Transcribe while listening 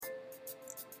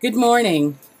Good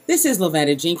morning. This is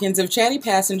Lavetta Jenkins of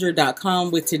chattypassenger.com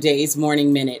with today's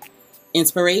Morning Minute.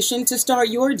 Inspiration to start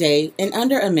your day in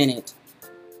under a minute.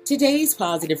 Today's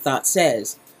positive thought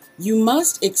says, you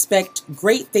must expect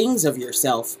great things of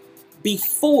yourself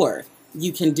before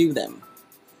you can do them.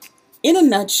 In a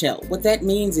nutshell, what that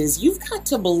means is you've got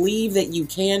to believe that you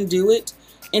can do it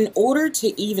in order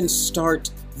to even start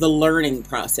the learning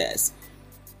process.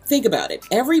 Think about it.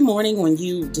 Every morning when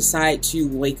you decide to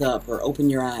wake up or open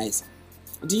your eyes,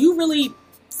 do you really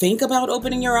think about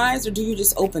opening your eyes or do you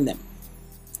just open them?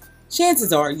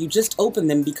 Chances are you just open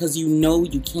them because you know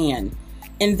you can.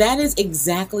 And that is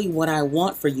exactly what I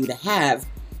want for you to have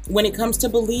when it comes to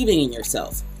believing in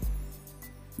yourself.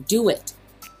 Do it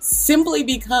simply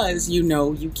because you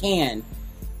know you can.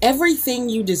 Everything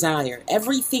you desire,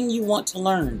 everything you want to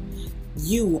learn,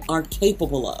 you are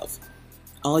capable of.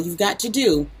 All you've got to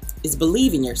do is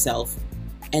believe in yourself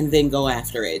and then go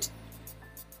after it.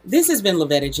 This has been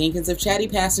Lavetta Jenkins of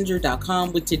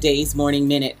chattypassenger.com with today's Morning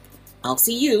Minute. I'll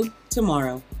see you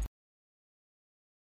tomorrow.